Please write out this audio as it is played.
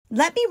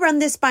"Let me run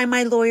this by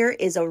my lawyer"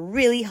 is a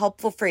really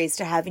helpful phrase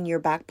to have in your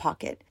back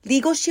pocket.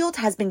 Legal Shield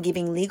has been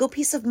giving legal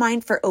peace of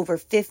mind for over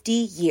 50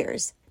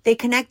 years. They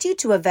connect you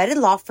to a vetted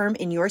law firm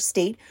in your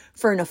state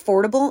for an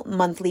affordable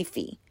monthly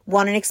fee.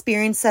 Want an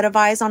experienced set of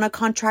eyes on a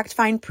contract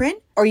fine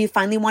print? Or you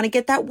finally want to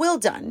get that will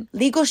done?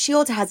 Legal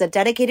Shield has a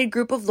dedicated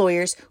group of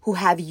lawyers who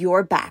have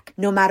your back,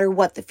 no matter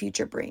what the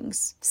future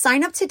brings.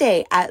 Sign up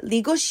today at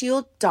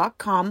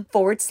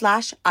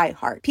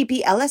LegalShield.com/iHeart.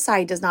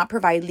 PPLSI does not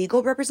provide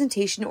legal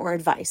representation or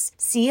advice.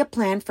 See a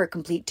plan for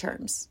complete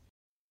terms.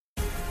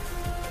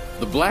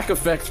 The Black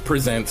Effect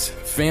presents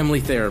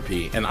Family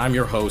Therapy, and I'm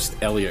your host,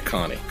 Elliot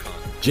Connie.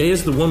 Jay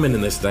is the woman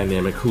in this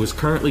dynamic who is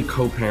currently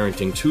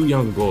co-parenting 2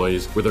 young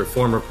boys with her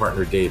former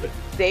partner, David.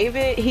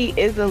 David, he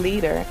is a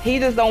leader. He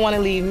just don't want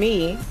to leave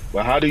me.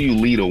 But how do you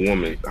lead a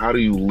woman? How do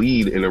you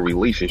lead in a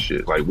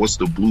relationship? Like, what's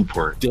the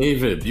blueprint?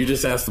 David, you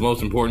just asked the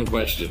most important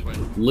question.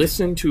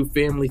 Listen to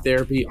Family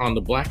Therapy on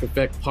the Black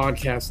Effect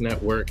Podcast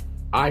Network,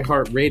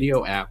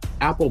 iHeartRadio app,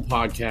 Apple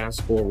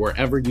Podcasts, or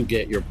wherever you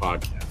get your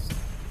podcasts.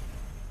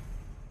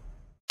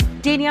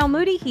 Danielle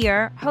Moody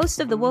here,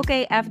 host of the Woke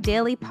AF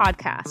Daily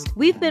podcast.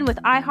 We've been with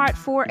iHeart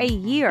for a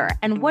year,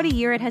 and what a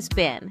year it has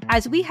been.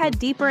 As we head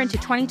deeper into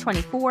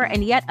 2024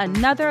 and yet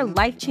another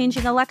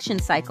life-changing election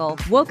cycle,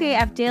 Woke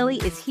AF Daily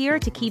is here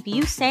to keep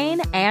you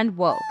sane and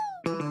woke.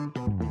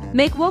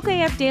 Make Woke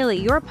AF Daily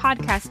your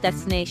podcast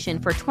destination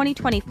for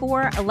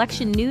 2024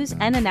 election news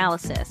and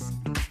analysis.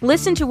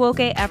 Listen to Woke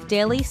AF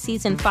Daily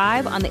Season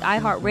 5 on the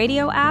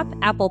iHeartRadio app,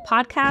 Apple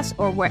Podcasts,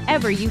 or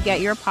wherever you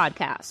get your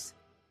podcasts.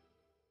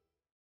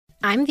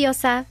 I'm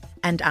Diosa.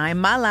 And I'm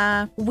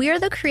Mala. We're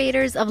the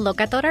creators of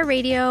Locatora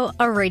Radio,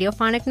 a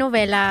radiophonic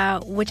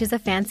novela, which is a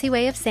fancy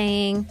way of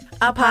saying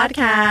a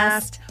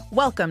podcast.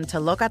 Welcome to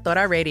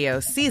Locatora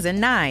Radio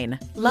Season 9.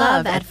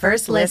 Love at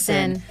First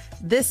Listen.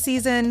 This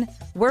season,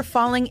 we're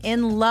falling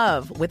in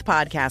love with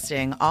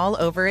podcasting all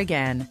over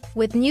again.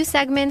 With new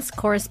segments,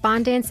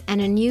 correspondence,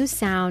 and a new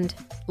sound.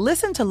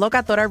 Listen to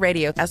Locatora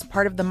Radio as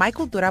part of the My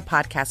Cultura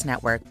Podcast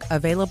Network,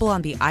 available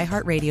on the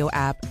iHeartRadio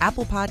app,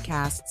 Apple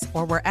Podcasts,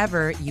 or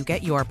wherever you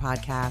get your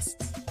podcasts.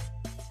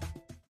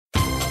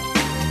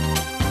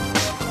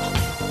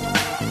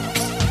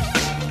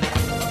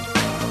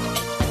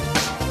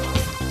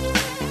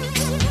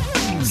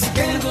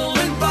 Scandal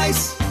and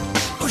vice,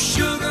 or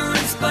sugar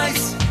and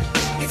spice.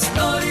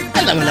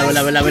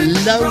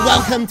 Hello.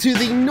 Welcome to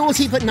the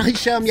Naughty But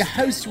Nice Show. I'm your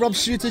host, Rob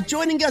Shooter.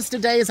 Joining us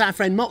today is our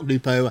friend Mark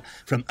Lupo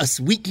from Us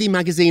Weekly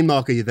magazine.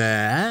 Mark, are you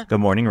there? Good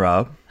morning,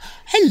 Rob.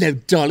 Hello,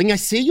 darling. I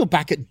see you're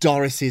back at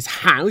Doris's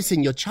house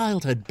in your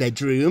childhood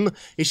bedroom.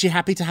 Is she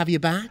happy to have you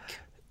back?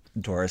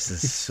 Doris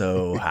is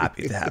so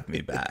happy to have me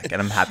back, and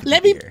I'm happy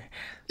to be here.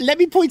 Let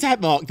me point out,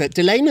 Mark, that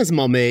Delena's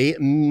mommy,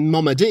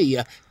 Mama D,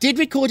 did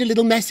record a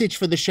little message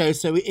for the show,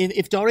 so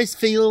if Doris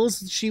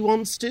feels she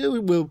wants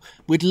to,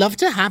 we'd love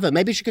to have her.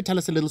 Maybe she could tell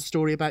us a little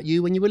story about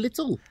you when you were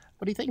little.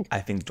 What do you think? I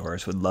think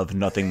Doris would love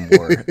nothing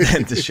more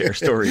than to share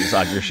stories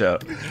on your show.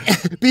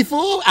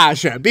 Before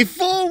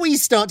we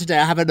start today,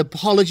 I have an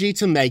apology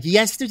to make.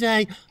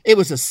 Yesterday, it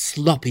was a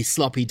sloppy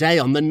day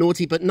on the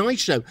Naughty But Nice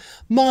Show.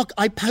 Mark,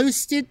 I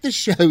posted the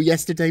show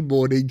yesterday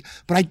morning,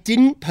 but I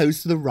didn't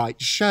post the right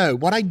show.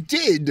 What I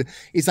did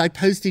is I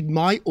posted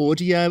my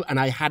audio and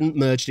I hadn't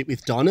merged it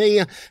with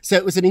Donnie. So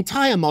it was an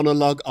entire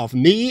monologue of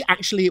me.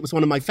 Actually, it was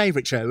one of my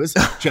favourite shows.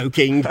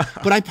 Joking.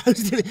 But I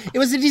posted it. It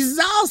was a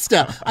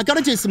disaster. I got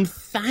to do some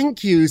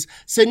thank yous.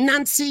 So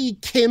Nancy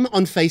Kim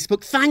on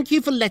Facebook, thank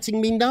you for letting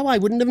me know. I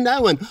wouldn't have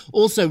known.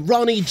 Also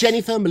Ronnie,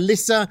 Jennifer,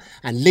 Melissa,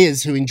 and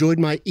Liz, who enjoyed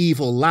my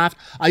evil laugh.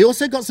 I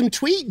also got some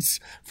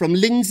tweets from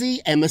Lindsay,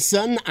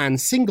 Emerson,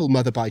 and Single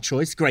Mother by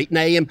Choice, great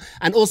name,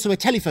 and also a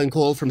telephone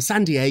call from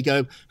San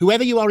Diego.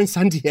 Whoever you are in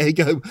San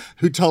Diego,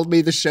 who told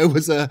me the show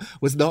was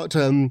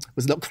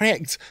not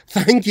correct.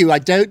 Thank you. I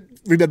don't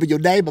remember your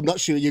name. I'm not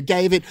sure you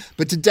gave it,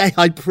 but today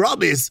I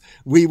promise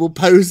we will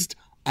post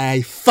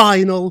a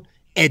final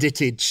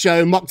edited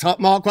show. Mark,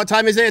 what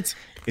time is it?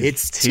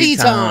 It's tea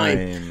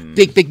time.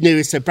 Big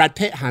news. So Brad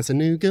Pitt has a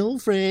new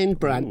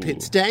girlfriend. Brad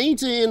Pitt's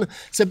dating.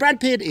 So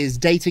Brad Pitt is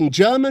dating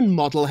German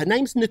model. Her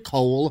name's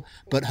Nicole,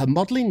 but her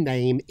modelling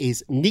name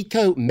is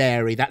Nico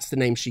Mary. That's the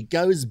name she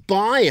goes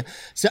by.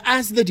 So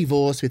as the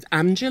divorce with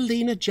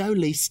Angelina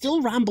Jolie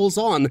still rambles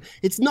on,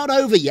 it's not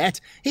over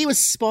yet. He was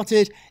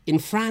spotted in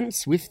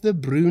France with the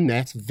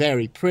brunette.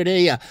 Very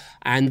pretty.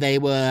 And they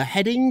were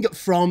heading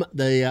from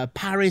the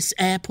Paris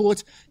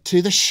airport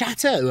to the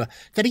chateau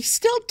that he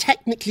still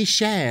technically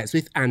shares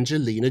with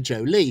Angelina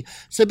Jolie.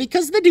 So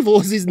because the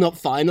divorce is not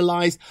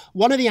finalised,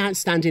 one of the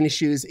outstanding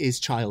issues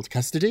is child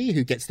custody,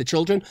 who gets the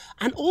children,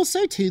 and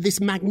also to this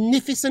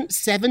magnificent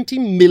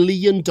 $70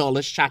 million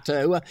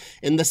chateau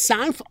in the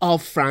south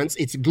of France.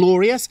 It's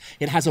glorious.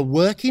 It has a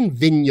working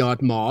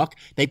vineyard, Mark.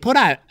 They put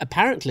out,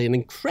 apparently, an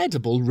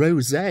incredible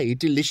rosé,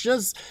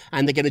 delicious,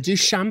 and they're going to do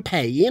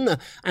champagne,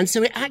 and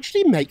so it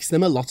actually makes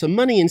them a lot of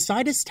money.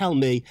 Insiders tell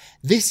me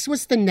this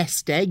was the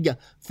nest egg beg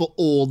for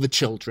all the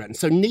children.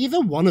 So neither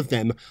one of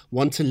them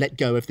want to let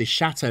go of this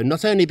chateau,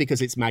 not only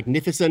because it's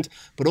magnificent,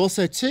 but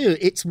also, too,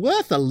 it's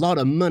worth a lot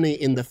of money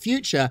in the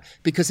future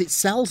because it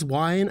sells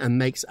wine and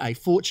makes a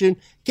fortune.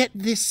 Get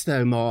this,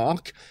 though,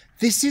 Mark.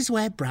 This is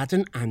where Brad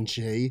and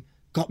Angie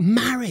got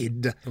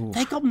married. Ooh.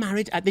 They got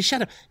married at the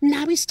chateau.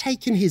 Now he's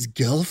taken his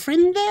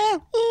girlfriend there?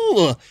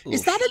 Ooh.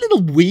 Is that a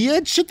little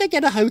weird? Should they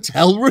get a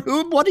hotel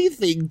room? What do you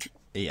think?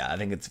 Yeah, I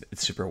think it's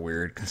super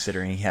weird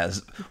considering he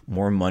has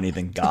more money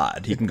than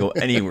God. He can go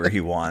anywhere he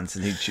wants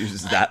and he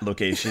chooses that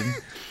location.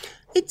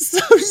 It's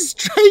so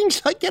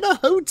strange, like get a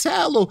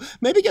hotel or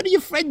maybe go to your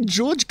friend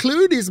George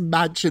Clooney's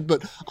mansion.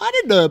 But I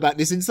didn't know about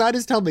this.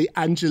 Insiders tell me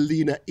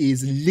Angelina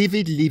is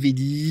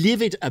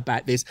livid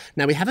about this.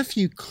 Now, we have a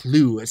few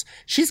clues.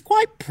 She's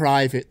quite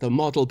private, the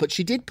model, but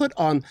she did put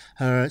on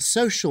her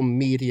social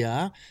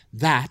media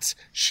that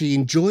she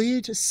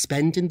enjoyed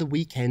spending the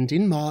weekend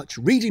in March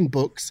reading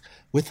books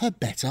with her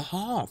better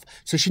half.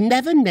 So she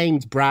never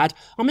named Brad.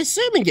 I'm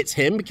assuming it's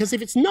him because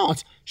if it's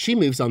not, she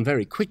moves on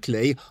very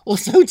quickly.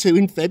 Also, too,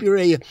 in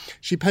February,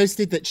 she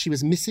posted that she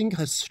was missing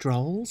her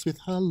strolls with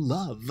her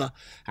love.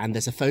 And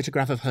there's a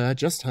photograph of her,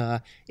 just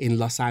her, in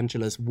Los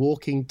Angeles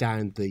walking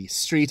down the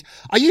street.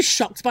 Are you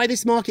shocked by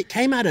this, Mark? It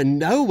came out of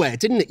nowhere,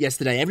 didn't it,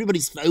 yesterday?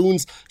 Everybody's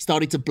phones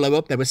started to blow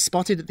up. They were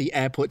spotted at the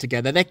airport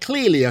together. They're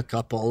clearly a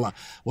couple.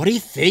 What do you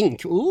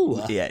think?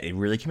 Ooh. Yeah, it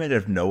really came out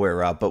of nowhere,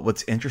 Rob. But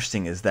what's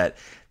interesting is that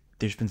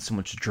there's been so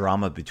much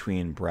drama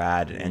between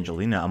Brad and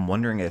Angelina. I'm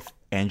wondering if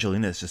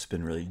Angelina has just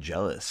been really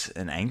jealous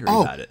and angry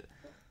about it.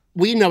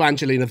 We know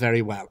Angelina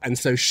very well, and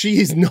so she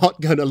is not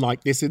going to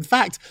like this. In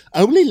fact,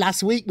 only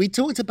last week we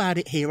talked about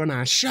it here on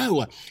our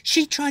show.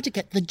 She tried to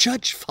get the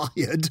judge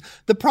fired.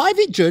 The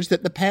private judge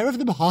that the pair of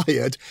them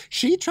hired,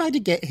 she tried to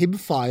get him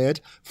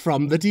fired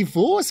from the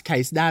divorce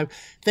case. Now,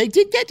 they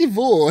did get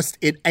divorced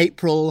in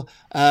April,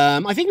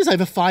 I think it was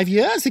over 5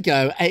 years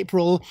ago,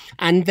 April,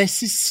 and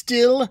this is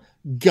still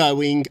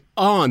going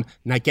on.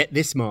 Now, get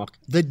this, Mark.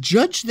 The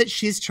judge that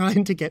she's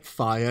trying to get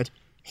fired,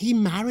 he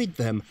married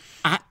them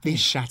at this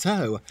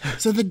chateau.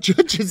 So the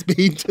judge has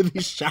been to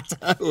this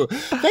chateau.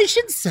 They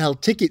should sell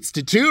tickets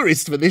to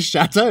tourists for this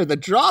chateau. The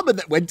drama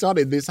that went on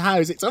in this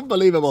house, it's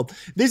unbelievable.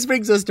 This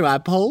brings us to our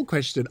poll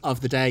question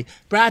of the day.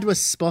 Brad was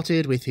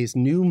spotted with his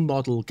new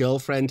model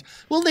girlfriend.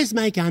 Will this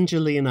make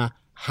Angelina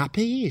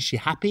happy? Is she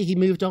happy he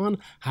moved on?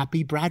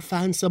 Happy Brad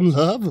found some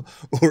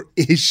love? Or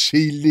is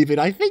she livid?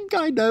 I think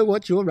I know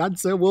what your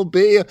answer will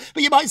be,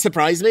 but you might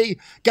surprise me.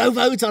 Go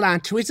vote on our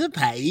Twitter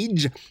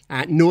page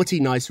at Naughty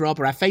Nice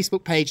Rob or our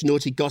Facebook page,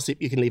 Naughty Gossip.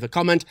 You can leave a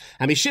comment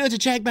and be sure to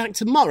check back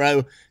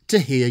tomorrow to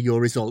hear your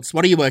results.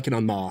 What are you working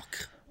on,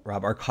 Mark?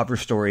 Rob, our cover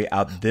story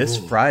out this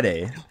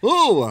Friday.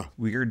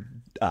 We're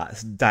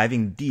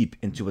diving deep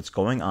into what's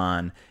going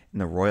on in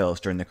the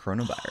royals during the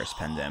coronavirus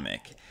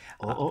pandemic.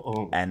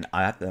 And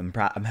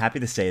I'm happy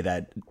to say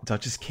that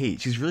Duchess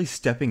Kate, she's really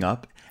stepping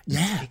up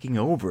and taking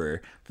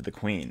over for the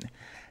Queen.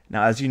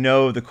 Now, as you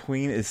know, the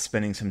Queen is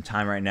spending some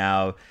time right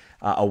now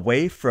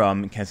away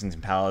from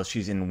Kensington Palace.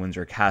 She's in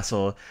Windsor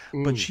Castle,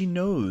 but she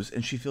knows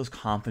and she feels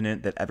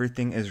confident that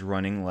everything is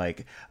running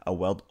like a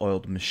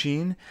well-oiled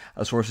machine.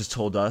 Sources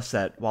told us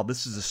that while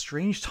this is a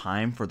strange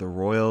time for the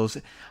royals,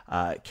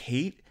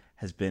 Kate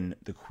has been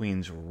the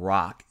Queen's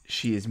rock.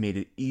 She has made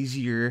it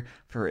easier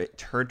for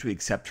her to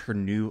accept her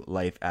new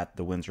life at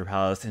the Windsor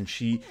Palace, and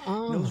she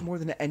knows more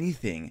than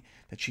anything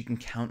that she can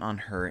count on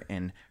her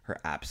in her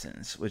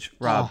absence. Which,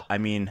 Rob, I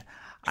mean,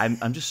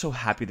 I'm just so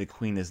happy the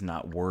Queen is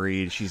not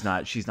worried. She's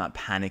not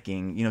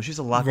panicking. You know, she's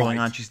a lot going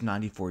on. She's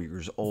 94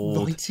 years old.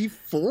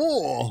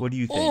 94? What do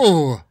you think?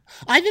 Oh,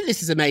 I think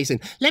this is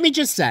amazing. Let me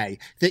just say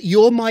that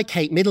you're my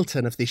Kate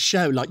Middleton of this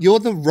show. Like, you're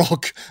the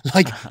rock.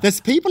 Like, there's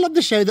people on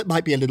the show that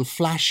might be a little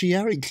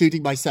flashier,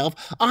 including myself.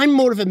 I'm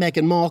more of a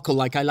Meghan Markle.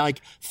 Like, I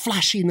like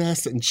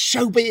flashiness and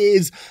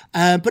showbiz.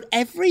 But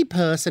every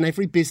person,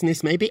 every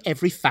business, maybe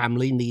every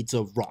family needs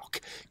a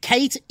rock.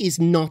 Kate is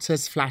not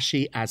as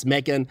flashy as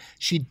Meghan.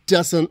 She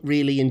doesn't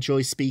really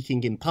enjoy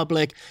speaking in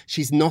public.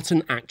 She's not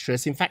an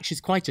actress. In fact,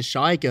 she's quite a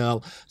shy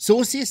girl.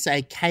 Sources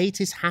say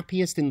Kate is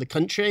happiest in the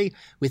country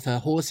with her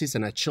horses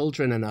and her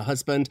children and her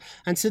husband.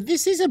 And so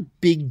this is a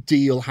big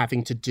deal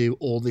having to do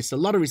all this. A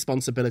lot of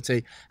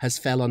responsibility has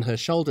fell on her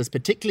shoulders,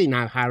 particularly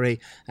now Harry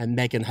and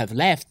Meghan have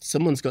left.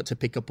 Someone's got to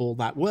pick up all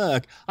that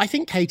work. I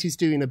think Kate is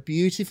doing a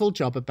beautiful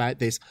job about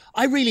this.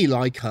 I really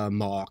like her,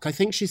 Mark. I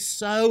think she's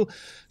so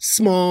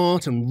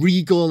smart and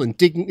regal and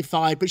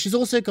dignified, but she's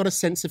also got a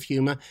sense of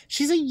humour.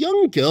 She's a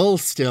young girl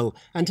still,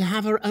 and to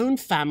have her own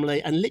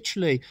family and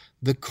literally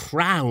the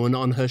crown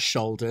on her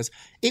shoulders,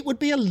 it would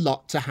be a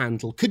lot to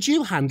handle. Could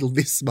you handle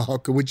this,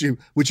 Mark, or would you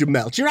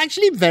melt? You're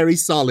actually very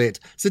solid.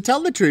 So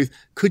tell the truth.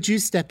 Could you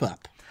step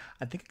up?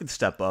 I think I could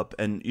step up.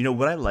 And, you know,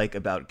 what I like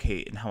about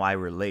Kate and how I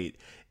relate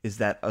is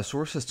that a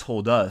source has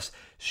told us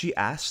she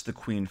asks the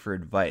Queen for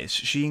advice.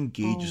 She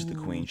engages the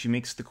Queen. She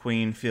makes the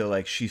Queen feel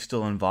like she's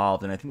still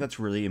involved. And I think that's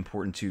really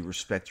important to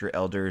respect your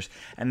elders.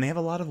 And they have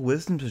a lot of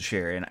wisdom to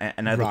share.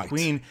 And as a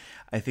Queen,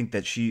 I think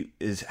that she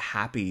is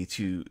happy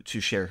to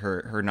share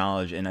her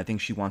knowledge. And I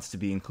think she wants to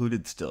be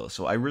included still.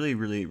 So I really,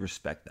 really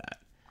respect that.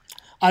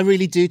 I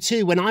really do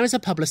too. When I was a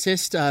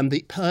publicist,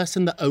 the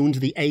person that owned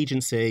the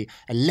agency,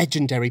 a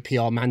legendary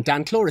PR man,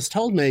 Dan Cloris,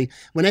 told me,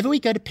 whenever we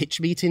go to pitch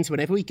meetings,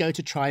 whenever we go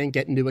to try and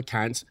get new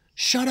accounts,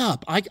 shut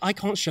up. I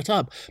can't shut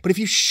up. But if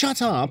you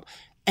shut up,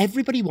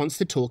 everybody wants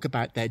to talk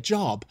about their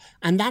job.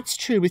 And that's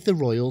true with the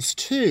royals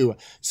too.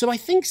 So I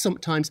think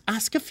sometimes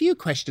ask a few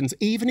questions,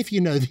 even if you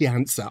know the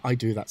answer. I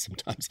do that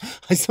sometimes.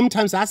 I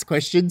sometimes ask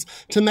questions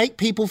to make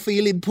people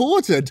feel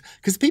important,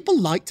 because people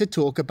like to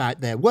talk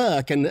about their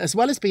work. And as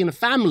well as being a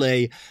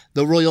family,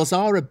 the royals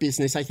are a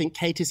business. I think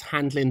Kate is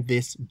handling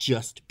this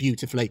just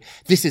beautifully.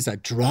 This is a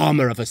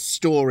drama of a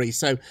story.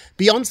 So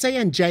Beyonce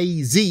and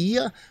Jay-Z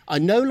are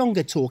no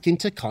longer talking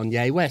to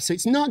Kanye West. So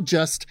it's not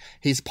just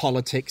his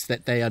politics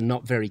that they are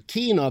not very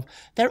keen of.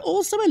 They're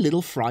also a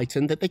little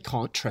frightened that they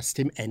can't trust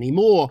him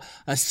anymore.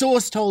 A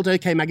source told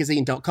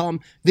OKMagazine.com,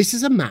 this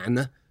is a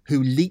man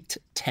who leaked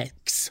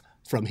texts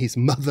from his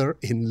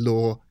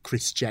mother-in-law,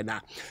 Kris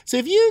Jenner. So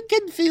if you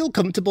can feel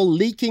comfortable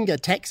leaking a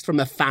text from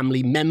a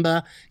family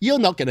member, you're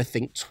not going to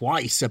think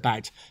twice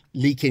about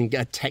leaking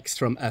a text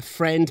from a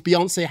friend.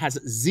 Beyonce has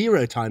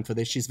zero time for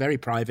this. She's very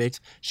private.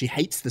 She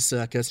hates the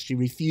circus. She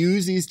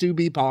refuses to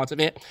be part of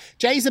it.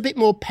 Jay's a bit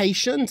more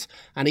patient,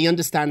 and he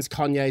understands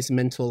Kanye's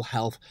mental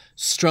health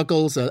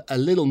struggles a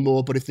little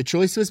more. But if the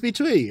choice was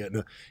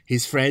between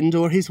his friend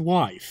or his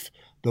wife,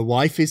 the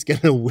wife is going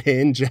to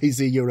win.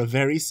 Jay-Z, you're a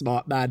very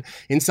smart man.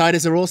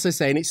 Insiders are also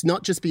saying it's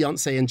not just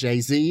Beyonce and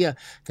Jay-Z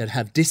that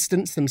have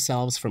distanced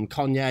themselves from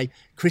Kanye.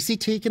 Chrissy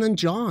Teigen and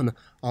John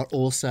are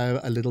also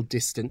a little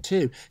distant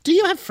too. Do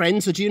you have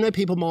friends, or do you know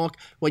people, Mark,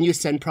 when you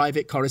send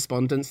private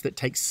correspondence that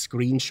takes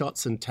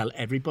screenshots and tell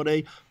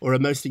everybody, or are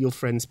most of your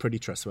friends pretty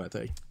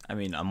trustworthy? I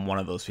mean, I'm one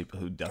of those people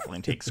who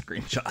definitely takes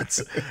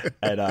screenshots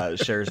and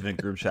shares them in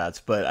group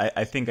chats. But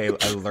I think I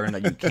learned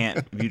that you can't,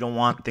 if you don't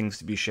want things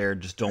to be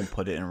shared, just don't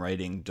put it in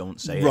writing. Don't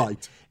say it.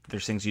 Right. If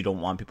there's things you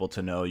don't want people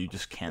to know, you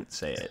just can't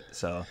say it.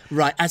 So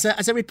right. As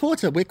a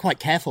reporter, we're quite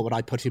careful what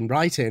I put in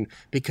writing,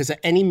 because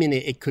at any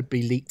minute it could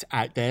be leaked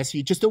out there. So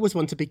you just always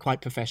want to be quite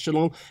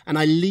professional. And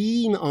I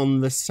lean on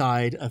the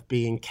side of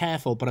being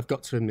careful. But I've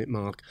got to admit,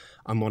 Mark,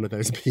 I'm one of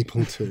those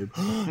people too.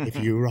 If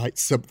you write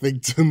something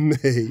to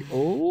me,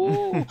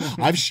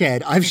 I've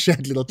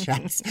shared little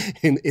chats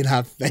in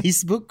our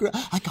Facebook group.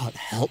 I can't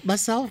help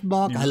myself,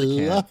 Mark. I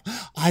love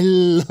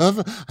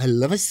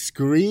a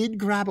screen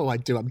grab. Oh, I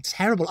do. I'm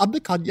terrible. I'm the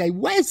Kanye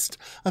West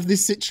of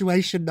this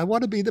situation. I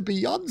want to be the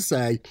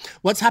Beyonce.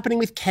 What's happening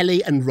with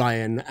Kelly and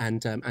Ryan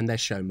and their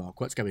show,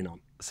 Mark? What's going on?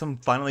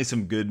 Finally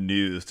some good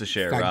news to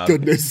share, Thank Rob.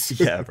 goodness.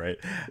 Yeah, right.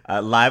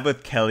 Live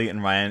with Kelly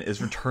and Ryan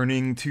is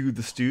returning to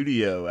the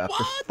studio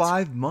after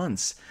 5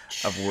 months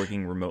of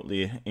working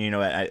remotely. You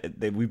know,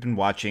 we've been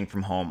watching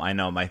from home. I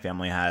know my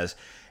family has.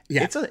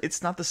 Yeah.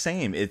 It's not the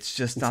same. It's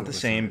just not the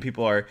same.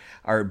 People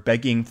are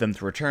begging them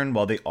to return.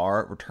 While they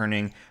are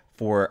returning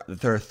for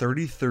their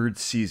 33rd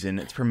season.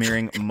 It's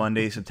premiering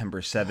Monday,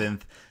 September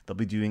 7th. They'll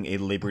be doing a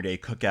Labor Day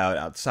cookout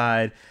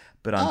outside.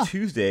 But on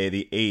Tuesday,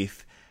 the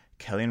 8th,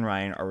 Kelly and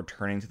Ryan are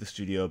returning to the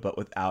studio, but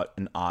without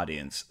an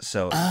audience.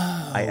 So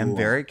I am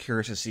very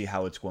curious to see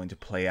how it's going to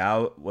play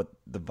out, what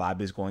the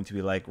vibe is going to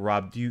be like.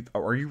 Rob,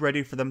 are you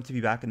ready for them to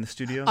be back in the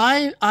studio?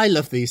 I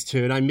love these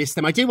two, and I miss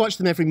them. I do watch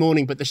them every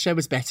morning, but the show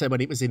was better when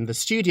it was in the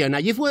studio. Now,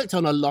 you've worked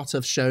on a lot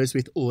of shows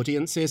with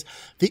audiences.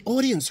 The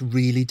audience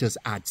really does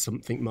add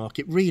something, Mark.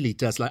 It really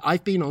does. Like,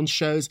 I've been on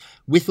shows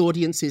with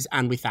audiences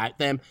and without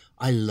them.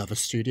 I love a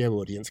studio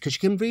audience because you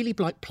can really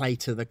play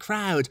to the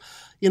crowd.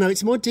 You know,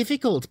 it's more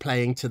difficult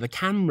playing to the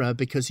camera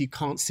because you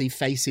can't see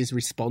faces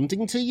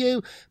responding to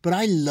you. But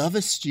I love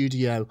a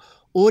studio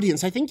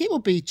audience. I think it will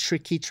be a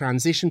tricky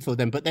transition for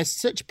them, but they're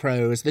such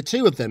pros. The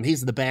two of them,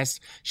 he's the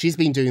best. She's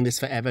been doing this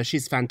forever.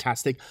 She's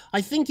fantastic.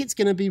 I think it's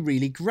going to be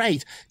really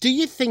great. Do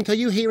you think, are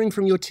you hearing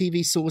from your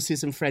TV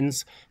sources and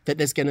friends that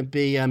there's going to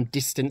be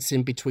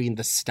distancing between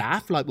the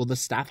staff? Like, will the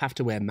staff have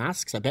to wear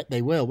masks? I bet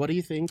they will. What do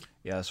you think?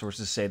 Yeah,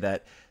 sources say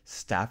that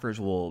staffers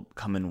will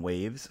come in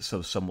waves.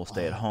 So some will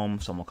stay at home,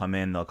 some will come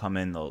in,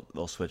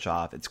 they'll switch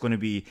off. It's going to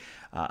be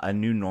a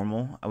new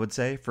normal, I would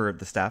say, for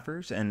the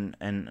staffers.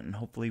 And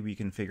hopefully we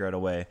can figure out a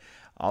way,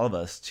 all of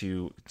us,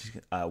 to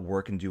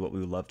work and do what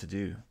we would love to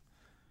do.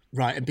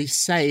 Right, and be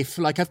safe.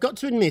 Like, I've got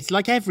to admit,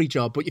 like every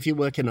job, but if you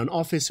work in an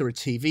office or a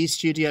TV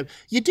studio,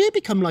 you do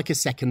become like a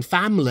second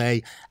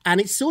family.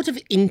 And it's sort of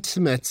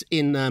intimate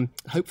in,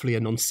 hopefully a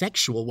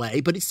non-sexual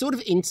way, but it's sort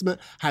of intimate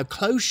how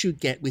close you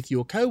get with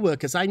your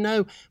co-workers. I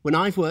know when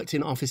I've worked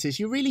in offices,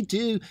 you really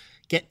do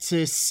get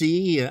to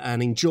see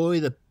and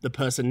enjoy the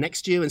person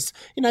next to you. And,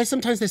 you know,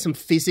 sometimes there's some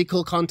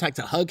physical contact,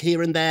 a hug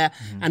here and there,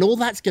 and all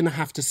that's going to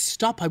have to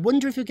stop. I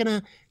wonder if you're going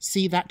to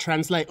see that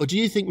translate. Or do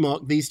you think,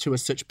 Mark, these two are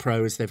such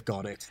pros, they've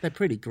got it? They're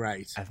pretty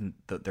great. I think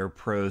they're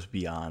pros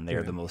beyond.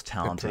 They're the most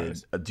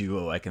talented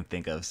duo I can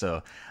think of.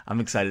 So I'm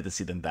excited to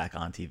see them back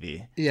on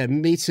TV. Yeah,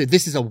 me too.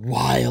 This is a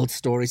wild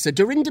story. So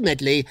Dorinda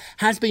Medley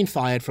has been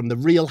fired from The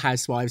Real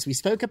Housewives. We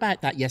spoke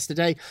about that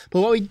yesterday.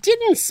 But what we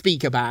didn't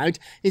speak about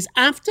is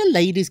after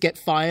ladies get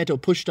fired or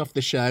pushed off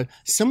the show,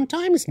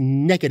 sometimes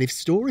negative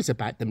stories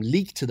about them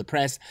leak to the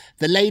press.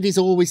 The ladies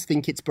always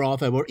think it's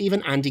Bravo or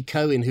even Andy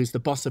Cohen, who's the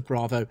boss of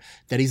Bravo,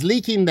 that is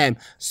leaking them.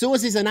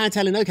 Sources are now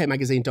telling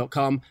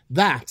OKMagazine.com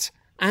that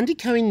Andy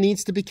Cohen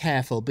needs to be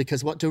careful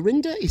because what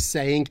Dorinda is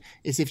saying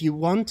is if you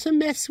want to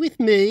mess with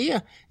me,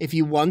 if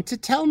you want to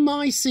tell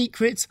my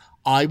secrets,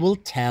 I will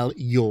tell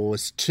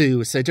yours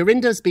too. So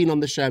Dorinda's been on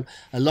the show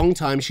a long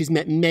time. She's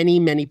met many,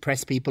 many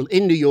press people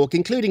in New York,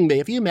 including me.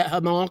 Have you met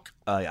her, Mark?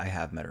 I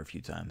have met her a few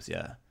times,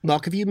 yeah.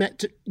 Mark, have you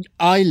met...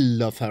 I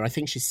love her. I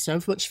think she's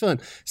so much fun.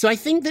 So I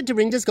think that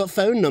Dorinda's got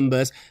phone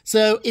numbers.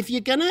 So if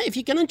you're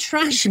gonna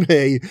trash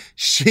me,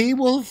 she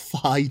will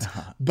fight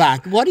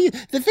back.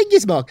 The thing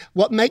is, Mark,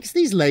 what makes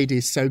these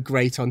ladies so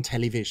great on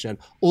television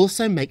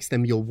also makes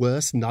them your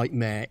worst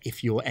nightmare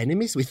if you're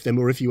enemies with them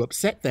or if you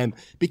upset them,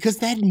 because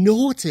they're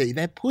naughty,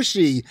 they're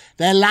pushy,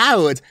 they're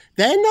loud.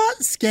 They're not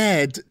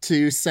scared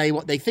to say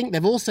what they think. They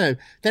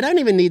don't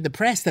even need the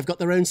press. They've got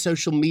their own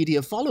social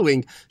media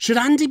following. Should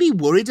Andy be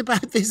worried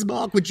about this,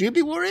 Mark? Would you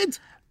be worried?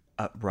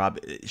 Rob,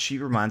 she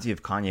reminds me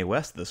of Kanye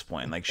West at this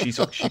point. Like she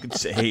could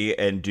say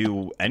and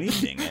do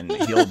anything, and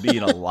he'll be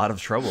in a lot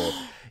of trouble.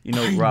 You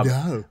know, Rob,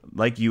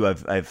 like you,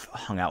 I've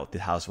hung out with the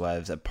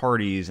housewives at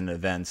parties and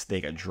events.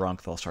 They get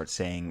drunk, they'll start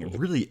saying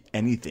really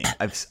anything.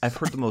 I've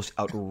heard the most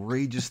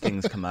outrageous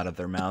things come out of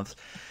their mouths.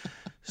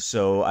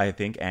 So I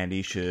think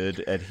Andy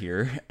should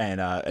adhere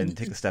and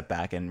take a step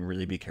back and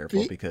really be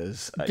careful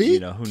because who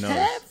knows?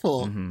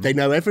 Careful. Mm-hmm. They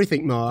know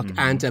everything, Mark. Mm-hmm.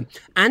 And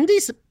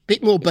Andy's a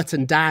bit more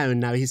buttoned down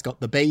now. He's got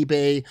the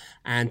baby,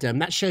 and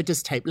that show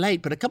does tape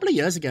late. But a couple of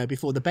years ago,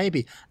 before the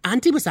baby,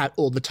 Andy was out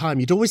all the time.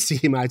 You'd always see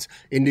him out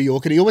in New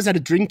York, and he always had a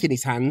drink in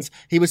his hands.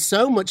 He was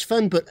so much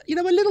fun, but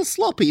a little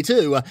sloppy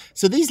too.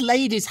 So these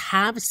ladies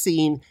have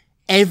seen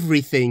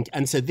everything,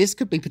 and so this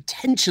could be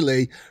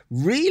potentially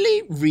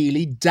really,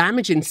 really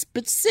damaging,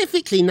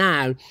 specifically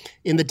now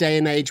in the day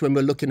and age when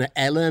we're looking at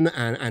Ellen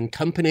and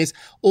companies.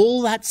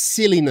 All that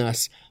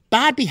silliness,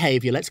 bad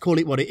behaviour, let's call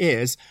it what it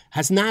is,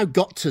 has now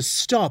got to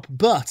stop.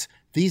 But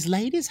these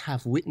ladies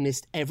have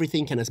witnessed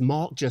everything, and as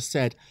Mark just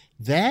said,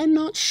 they're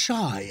not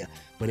shy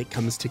when it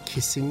comes to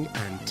kissing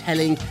and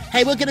telling.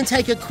 Hey, we're going to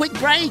take a quick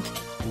break.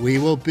 We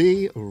will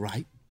be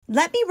right back.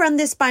 Let me run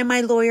this by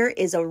my lawyer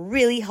is a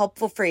really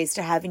helpful phrase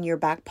to have in your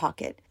back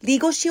pocket.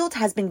 Legal Shield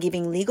has been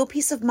giving legal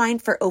peace of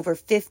mind for over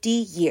 50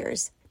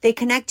 years. They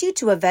connect you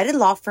to a vetted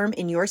law firm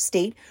in your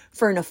state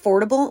for an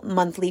affordable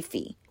monthly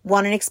fee.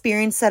 Want an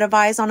experienced set of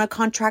eyes on a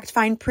contract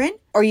fine print?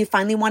 Or you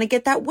finally want to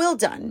get that will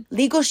done?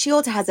 Legal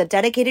Shield has a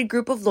dedicated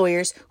group of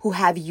lawyers who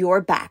have your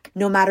back,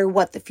 no matter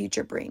what the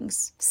future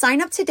brings. Sign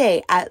up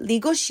today at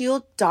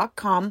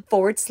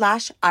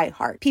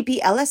LegalShield.com/iHeart.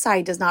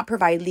 PPLSI does not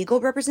provide legal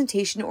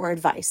representation or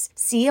advice.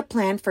 See a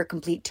plan for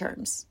complete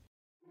terms.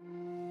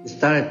 We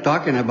started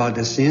talking about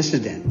this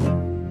incident.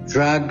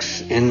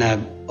 Drugs and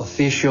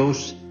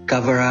officials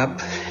cover up.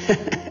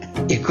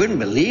 You couldn't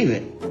believe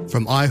it.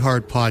 From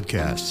iHeart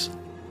Podcasts.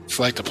 It's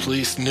like the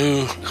police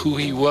knew who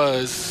he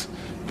was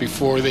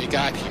before they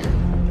got here.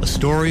 A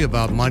story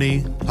about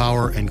money,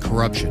 power, and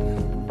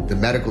corruption. The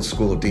medical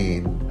school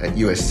dean at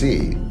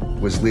USC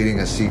was leading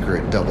a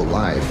secret double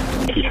life.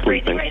 He's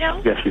breathing right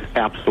now? Yes, he's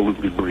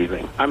absolutely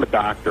breathing. I'm a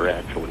doctor,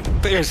 actually.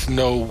 There's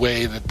no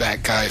way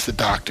that guy is a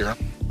doctor.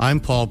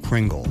 I'm Paul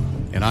Pringle,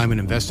 and I'm an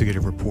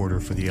investigative reporter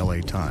for the LA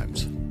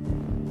Times.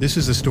 This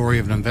is the story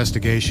of an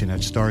investigation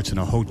that starts in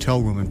a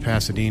hotel room in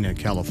Pasadena,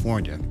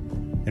 California,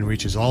 and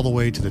reaches all the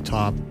way to the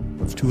top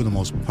of two of the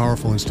most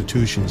powerful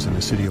institutions in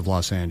the city of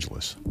Los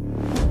Angeles.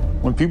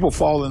 When people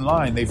fall in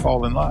line, they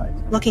fall in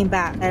line. Looking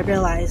back, I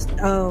realized,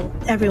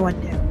 everyone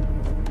knew.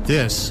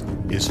 This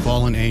is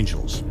Fallen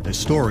Angels, a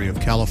story of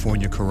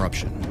California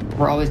corruption.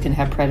 We're always going to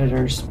have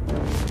predators.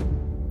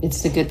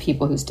 It's the good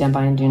people who stand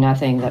by and do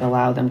nothing that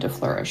allow them to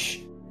flourish.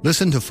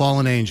 Listen to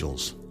Fallen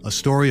Angels, a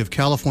story of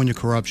California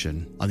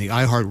corruption on the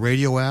iHeart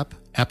Radio app,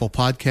 Apple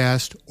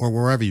Podcast, or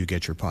wherever you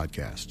get your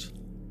podcasts.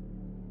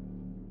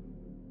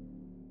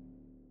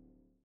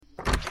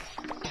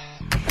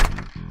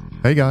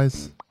 Hey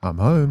guys, I'm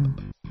home.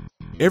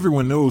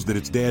 Everyone knows that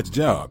it's Dad's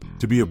job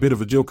to be a bit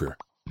of a joker.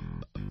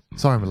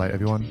 Sorry I'm late,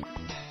 everyone.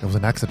 There was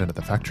an accident at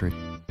the factory.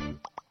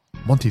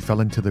 Monty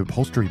fell into the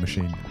upholstery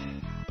machine.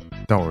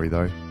 Don't worry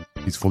though,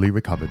 he's fully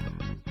recovered.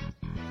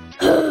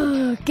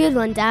 Good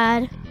one,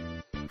 Dad.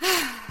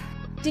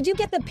 Did you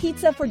get the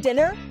pizza for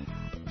dinner?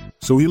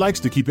 So he likes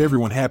to keep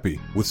everyone happy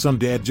with some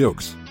dad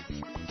jokes.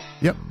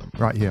 Yep,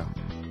 right here.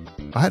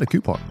 I had a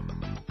coupon,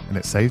 and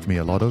it saved me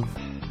a lot of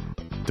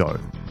dough.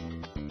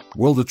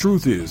 Well, the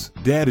truth is,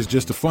 Dad is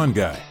just a fun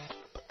guy.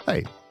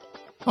 Hey,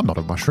 I'm not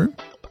a mushroom.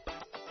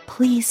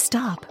 Please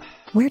stop.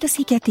 Where does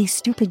he get these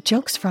stupid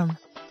jokes from?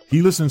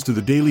 He listens to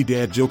the Daily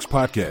Dad Jokes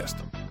podcast.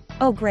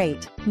 Oh,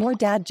 great. More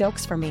dad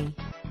jokes for me.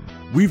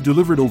 We've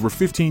delivered over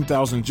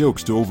 15,000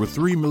 jokes to over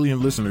 3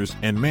 million listeners,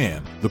 and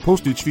man, the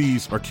postage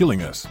fees are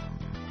killing us.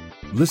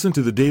 Listen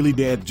to the Daily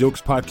Dad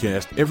Jokes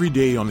podcast every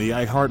day on the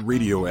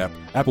iHeartRadio app,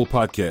 Apple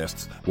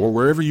Podcasts, or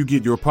wherever you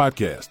get your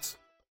podcasts.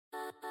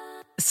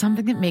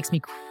 Something that makes me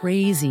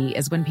crazy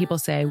is when people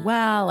say,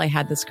 well, I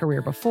had this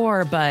career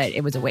before, but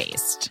it was a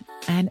waste.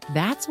 And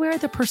that's where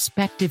the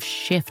perspective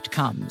shift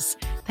comes,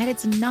 that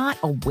it's not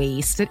a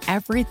waste, that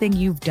everything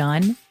you've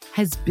done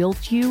has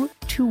built you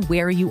to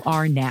where you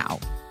are now.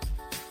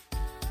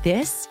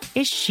 This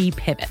is She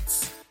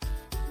Pivots,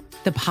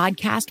 the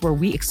podcast where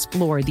we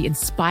explore the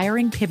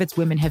inspiring pivots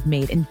women have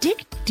made and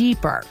dig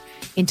deeper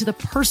into the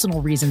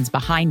personal reasons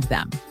behind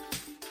them.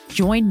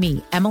 Join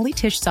me, Emily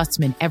Tish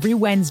Sussman, every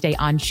Wednesday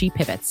on She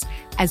Pivots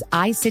as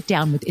I sit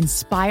down with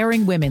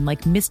inspiring women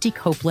like Misty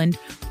Copeland,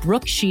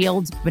 Brooke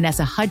Shields,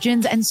 Vanessa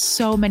Hudgens, and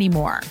so many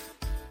more.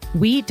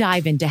 We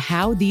dive into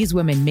how these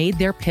women made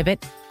their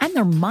pivot and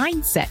their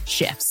mindset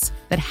shifts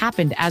that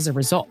happened as a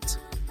result.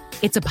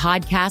 It's a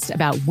podcast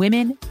about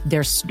women,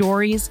 their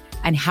stories,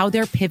 and how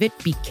their pivot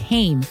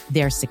became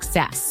their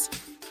success.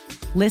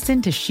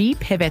 Listen to She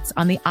Pivots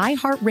on the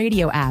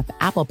iHeartRadio app,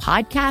 Apple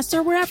Podcasts,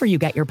 or wherever you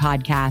get your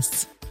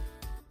podcasts.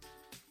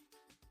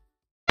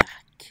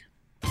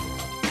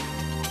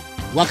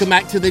 Welcome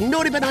back to the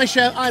Naughty But Nice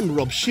Show. I'm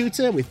Rob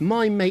Shooter with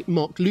my mate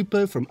Mark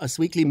Lupo from Us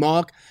Weekly.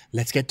 Mark,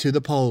 let's get to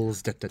the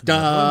polls. Da, da,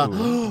 da.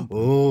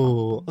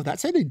 Oh,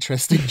 that's an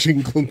interesting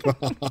jingle,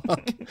 Mark.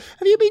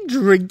 Have you been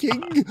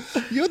drinking?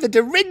 You're the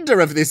Dorinda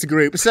of this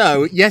group.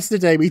 So,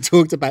 yesterday we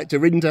talked about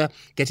Dorinda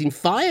getting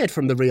fired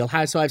from The Real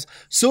Housewives.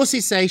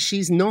 Sources say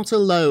she's not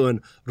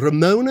alone.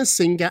 Ramona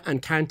Singer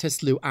and Countess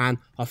Luann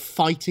are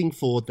fighting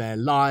for their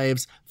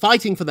lives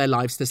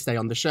to stay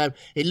on the show.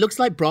 It looks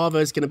like Bravo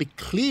is going to be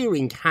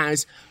clearing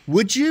house.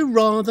 Would you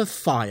rather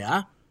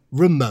fire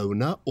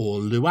Ramona or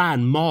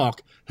Luann?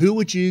 Mark, who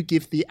would you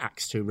give the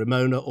axe to,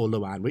 Ramona or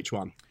Luann? Which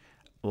one?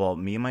 Well,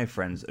 me and my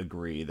friends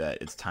agree that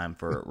it's time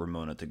for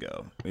Ramona to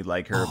go. We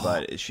like her,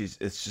 but it's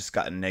just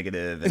gotten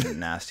negative and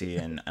nasty.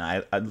 And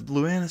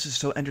Luann is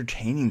just so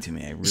entertaining to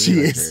me. I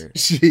really like her.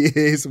 She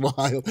is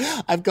wild.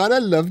 I've got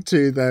to love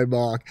too, though,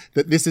 Mark,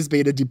 that this has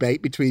been a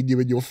debate between you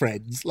and your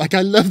friends. Like,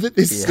 I love that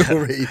this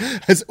story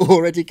has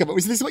already come up.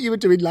 Was this what you were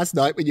doing last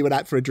night when you went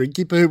out for a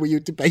drinky poo? Were you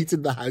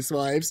debating the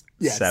housewives?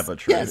 Yes.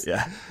 Savagery, yes.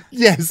 Yeah.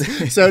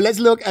 Yes. So let's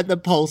look at the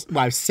polls.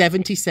 Wow,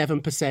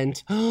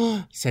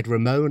 77% said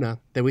Ramona.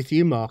 They're with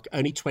you, Mark.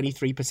 Only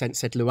 23%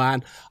 said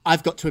Luann.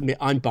 I've got to admit,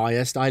 I'm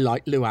biased. I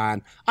like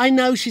Luann. I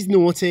know she's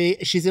naughty.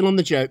 She's in on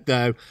the joke,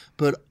 though.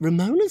 But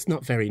Ramona's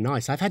not very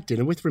nice. I've had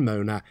dinner with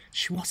Ramona.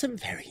 She wasn't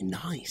very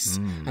nice.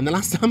 And the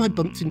last time I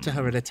bumped into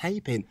her at a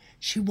taping,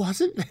 she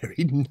wasn't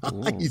very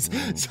nice.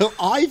 Ooh. So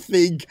I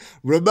think,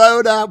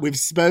 Ramona, we've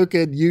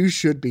spoken. You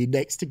should be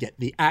next to get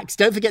the axe.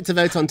 Don't forget to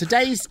vote on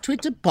today's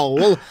Twitter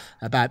poll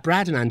about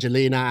Brad and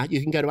Angelina.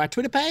 You can go to our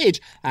Twitter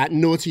page at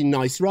Naughty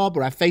Nice Rob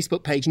or our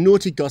Facebook page,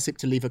 Naughty Gossip,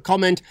 to leave a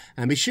comment.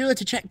 And be sure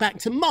to check back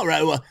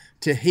tomorrow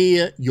to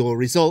hear your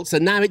results.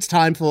 And now it's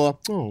time for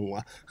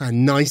our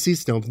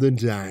nicest of the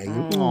day.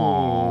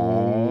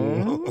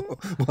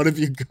 What have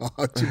you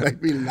got to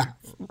make me laugh?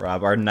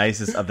 Rob, our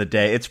nicest of the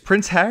day. It's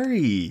Prince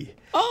Harry.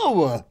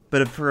 Oh!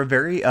 But for a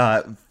very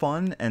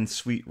fun and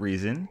sweet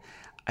reason.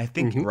 I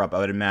think, Rob, I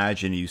would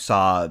imagine you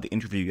saw the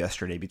interview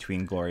yesterday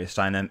between Gloria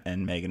Steinem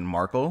and Meghan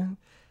Markle.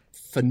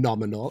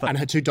 Phenomenal. And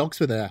her two dogs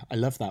were there. I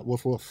love that.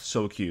 Woof, woof.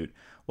 So cute.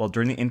 Well,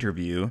 during the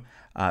interview,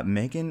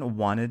 Meghan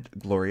wanted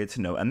Gloria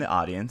to know, and the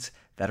audience,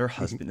 that her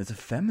husband is a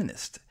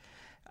feminist.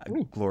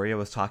 Gloria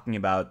was talking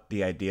about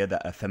the idea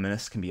that a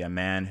feminist can be a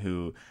man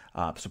who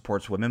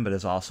supports women, but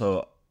is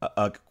also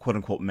a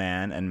quote-unquote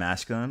man and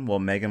masculine. Well,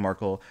 Meghan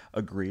Markle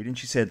agreed, and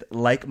she said,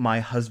 like my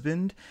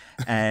husband,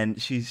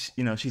 and she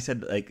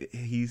said, like,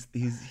 he's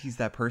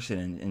that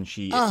person, and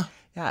she, yeah.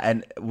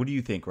 And what do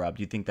you think, Rob?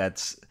 Do you think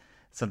that's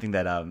something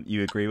that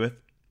you agree with?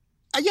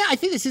 Yeah, I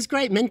think this is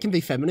great. Men can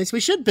be feminists.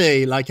 We should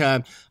be. Like,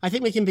 I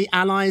think we can be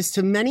allies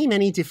to many,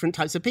 many different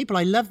types of people.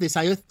 I love this.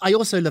 I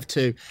also love,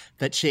 too,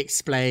 that she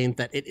explained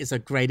that it is a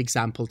great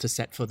example to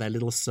set for their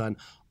little son,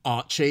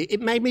 Archie.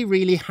 It made me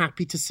really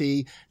happy to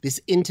see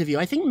this interview.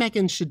 I think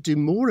Meghan should do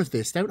more of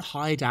this. Don't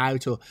hide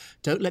out, or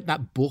don't let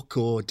that book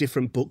or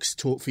different books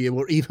talk for you,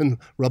 or even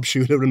Rob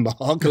Schuler and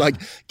Mark.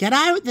 Like, get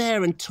out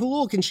there and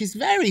talk. And she's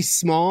very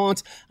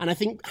smart. And I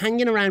think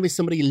hanging around with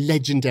somebody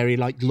legendary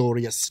like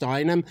Gloria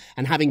Steinem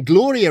and having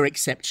Gloria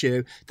accept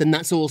you, then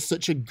that's all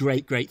such a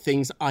great, great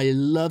thing. I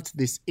loved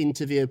this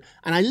interview.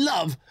 And I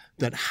love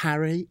that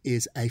Harry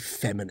is a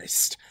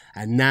feminist.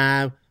 And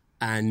now,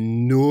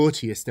 and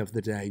naughtiest of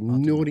the day.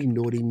 Naughty.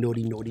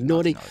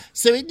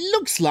 So it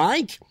looks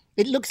like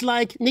It looks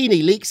like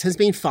Nene Leakes has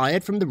been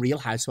fired from the Real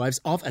Housewives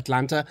of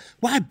Atlanta,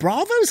 while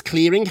Bravo's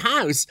clearing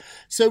house.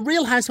 So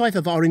Real Housewife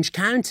of Orange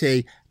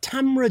County,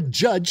 Tamra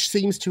Judge,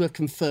 seems to have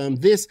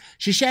confirmed this.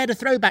 She shared a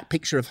throwback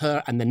picture of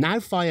her and the now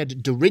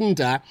fired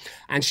Dorinda,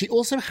 and she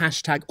also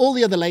hashtagged all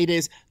the other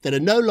ladies that are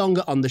no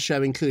longer on the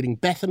show, including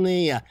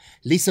Bethany,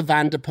 Lisa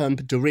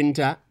Vanderpump,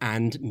 Dorinda,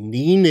 and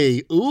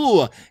Nene.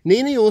 Ooh,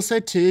 Nene also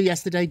too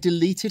yesterday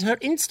deleted her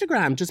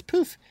Instagram. Just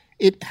poof.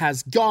 It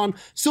has gone.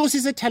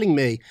 Sources are telling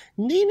me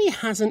Nene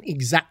hasn't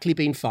exactly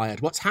been fired.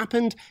 What's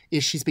happened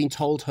is she's been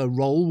told her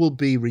role will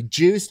be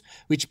reduced,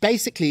 which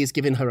basically is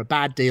giving her a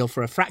bad deal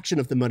for a fraction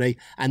of the money,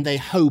 and they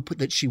hope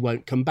that she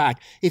won't come back.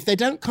 If they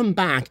don't come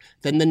back,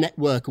 then the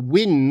network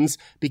wins,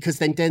 because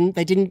then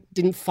they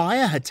didn't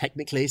fire her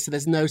technically, so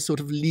there's no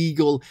sort of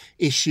legal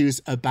issues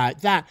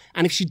about that.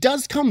 And if she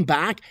does come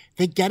back,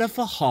 they get her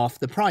for half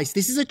the price.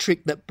 This is a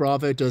trick that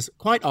Bravo does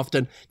quite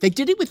often. They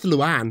did it with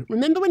Luann.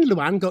 Remember when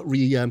Luann got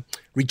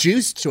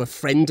reduced to a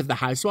friend of the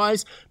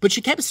Housewives? But she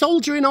kept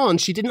soldiering on.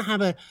 She didn't have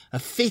a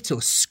fit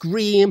or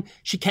scream.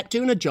 She kept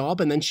doing her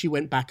job, and then she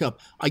went back up.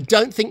 I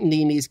don't think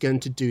Nene's going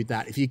to do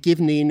that. If you give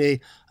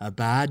Nene a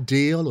bad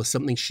deal or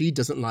something she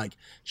doesn't like,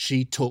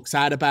 she talks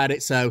out about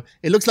it. So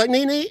it looks like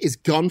Nene is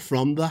gone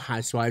from the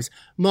Housewives.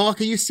 Mark,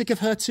 are you sick of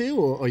her too,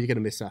 or are you going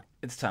to miss her?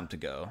 It's time to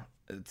go.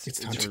 It's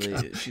time really, to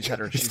go. She's had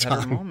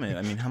her moment.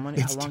 I mean, how long?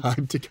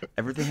 Time to go.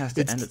 Everything has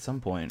to end at some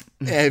point.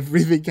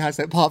 Everything has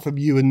to, apart from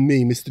you and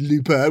me, Mr.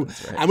 Lupo.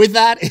 Right. And with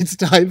that, it's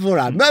time for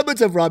our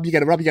moment of Rob. You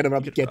get a Rob, you get a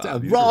Rob, you get a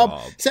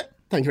Rob. So,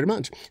 thank you very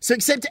much. So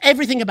accept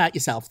everything about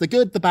yourself, the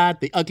good, the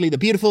bad, the ugly, the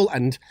beautiful,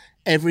 and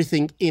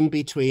everything in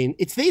between.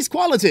 It's these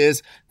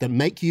qualities that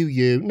make you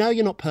you. No,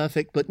 you're not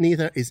perfect, but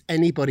neither is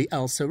anybody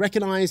else. So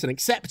recognize and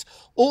accept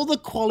all the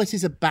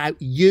qualities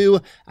about you,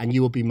 and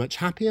you will be much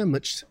happier,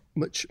 much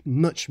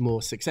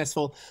more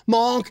successful.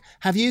 Mark,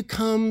 have you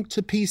come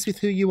to peace with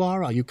who you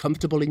are? Are you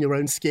comfortable in your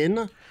own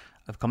skin?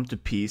 I've come to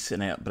peace,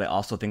 but I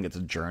also think it's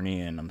a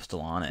journey, and I'm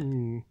still on it.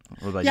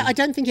 What about you? I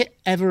don't think it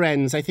ever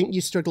ends. I think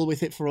you struggle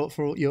with it for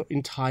your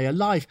entire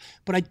life.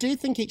 But I do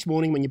think each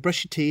morning when you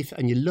brush your teeth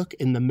and you look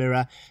in the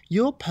mirror,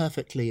 you're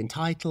perfectly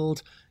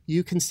entitled.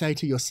 You can say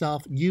to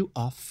yourself, you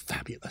are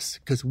fabulous,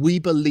 because we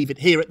believe it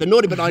here at the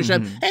Naughty But Nice Show.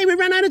 Hey, we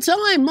ran out of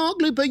time. Mark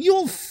Lupo,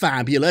 you're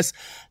fabulous.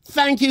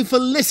 Thank you for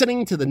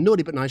listening to the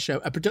Naughty But Nice Show,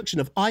 a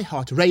production of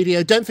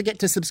iHeartRadio. Don't forget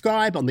to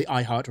subscribe on the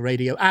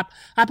iHeartRadio app,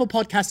 Apple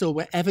Podcasts, or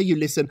wherever you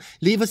listen.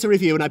 Leave us a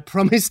review, and I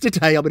promise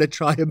today I'm going to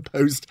try and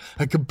post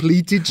a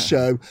completed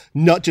show,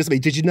 not just me.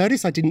 Did you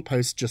notice I didn't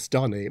post just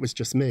Donnie? It was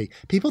just me.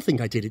 People think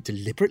I did it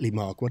deliberately,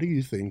 Mark. What do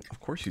you think? Of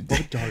course you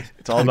did. Oh,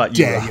 it's all about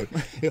you.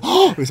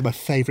 It was my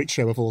favourite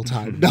show of all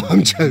time. No,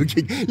 I'm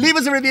joking. Leave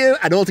us a review,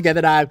 and all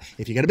together now,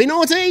 if you're going to be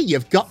naughty,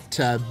 you've got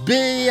to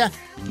be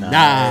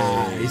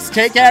nice.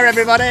 Take care,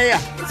 everybody.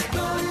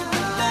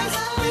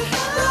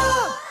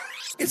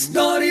 It's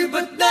Naughty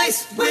But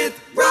Nice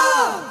with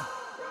Rob.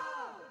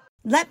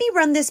 Let me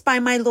run this by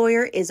my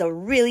lawyer is a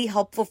really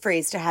helpful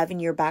phrase to have in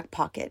your back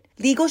pocket.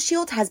 Legal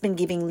Shield has been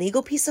giving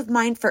legal peace of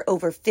mind for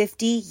over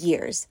 50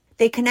 years.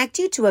 They connect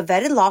you to a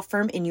vetted law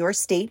firm in your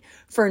state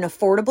for an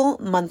affordable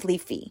monthly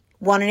fee.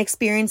 Want an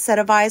experienced set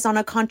of eyes on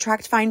a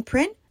contract fine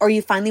print? Or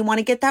you finally want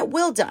to get that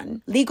will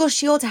done? Legal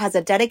Shield has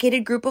a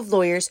dedicated group of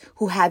lawyers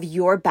who have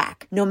your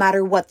back, no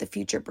matter what the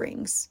future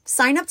brings.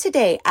 Sign up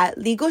today at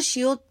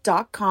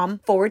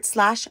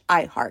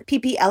LegalShield.com/iHeart.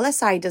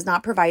 PPLSI does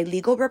not provide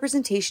legal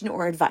representation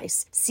or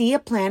advice. See a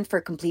plan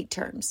for complete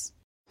terms.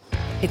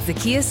 It's the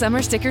Kia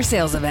Summer Sticker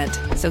Sales Event,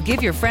 so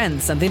give your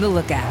friends something to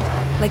look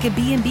at, like a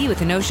B&B with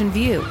an ocean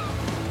view,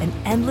 an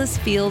endless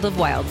field of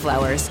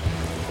wildflowers,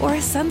 or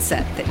a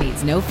sunset that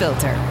needs no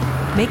filter.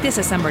 Make this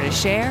a summer to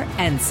share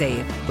and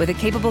save with a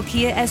capable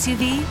Kia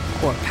SUV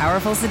or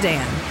powerful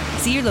sedan.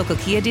 See your local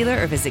Kia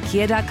dealer or visit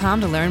kia.com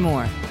to learn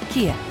more.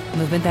 Kia,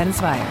 movement that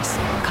inspires.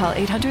 Call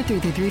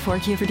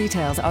 800-3334-KIA for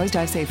details. Always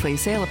drive safely.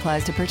 Sale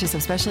applies to purchase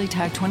of specially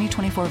tagged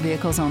 2024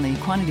 vehicles only.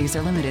 Quantities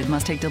are limited.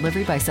 Must take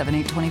delivery by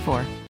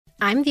 7/8/24.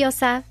 I'm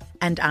Diosa.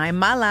 And I'm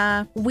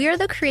Mala. We're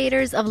the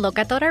creators of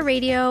Locatora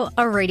Radio,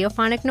 a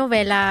radiophonic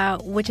novela,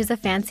 which is a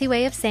fancy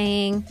way of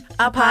saying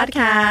a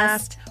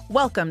podcast.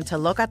 Welcome to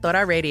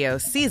Locatora Radio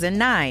Season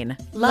 9.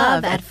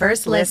 Love at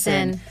First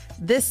Listen.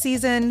 This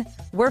season,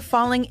 we're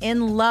falling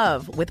in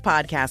love with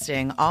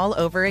podcasting all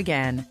over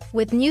again.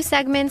 With new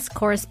segments,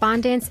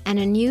 correspondence, and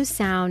a new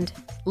sound.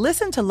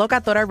 Listen to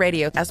Locatora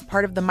Radio as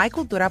part of the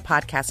Michael Dura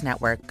Podcast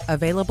Network.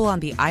 Available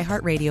on the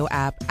iHeartRadio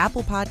app,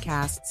 Apple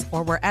Podcasts,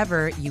 or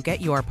wherever you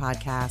get your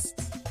podcasts.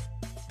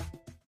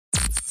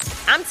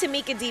 I'm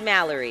Tamika D.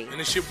 Mallory. And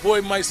it's your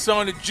boy, my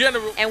son, the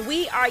General. And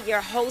we are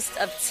your hosts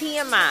of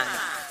TMI.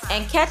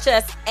 And catch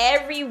us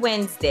every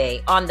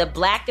Wednesday on the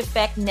Black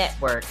Effect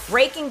Network,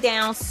 breaking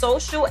down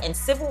social and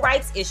civil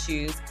rights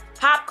issues,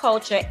 pop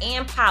culture,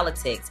 and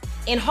politics,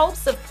 in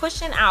hopes of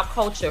pushing our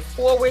culture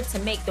forward to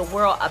make the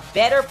world a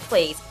better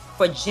place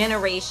for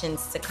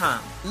generations to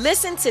come.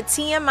 Listen to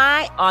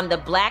TMI on the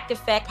Black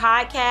Effect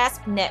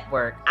Podcast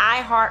Network,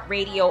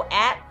 iHeartRadio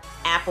app,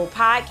 Apple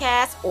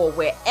Podcasts, or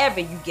wherever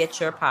you get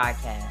your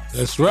podcasts.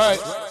 That's right.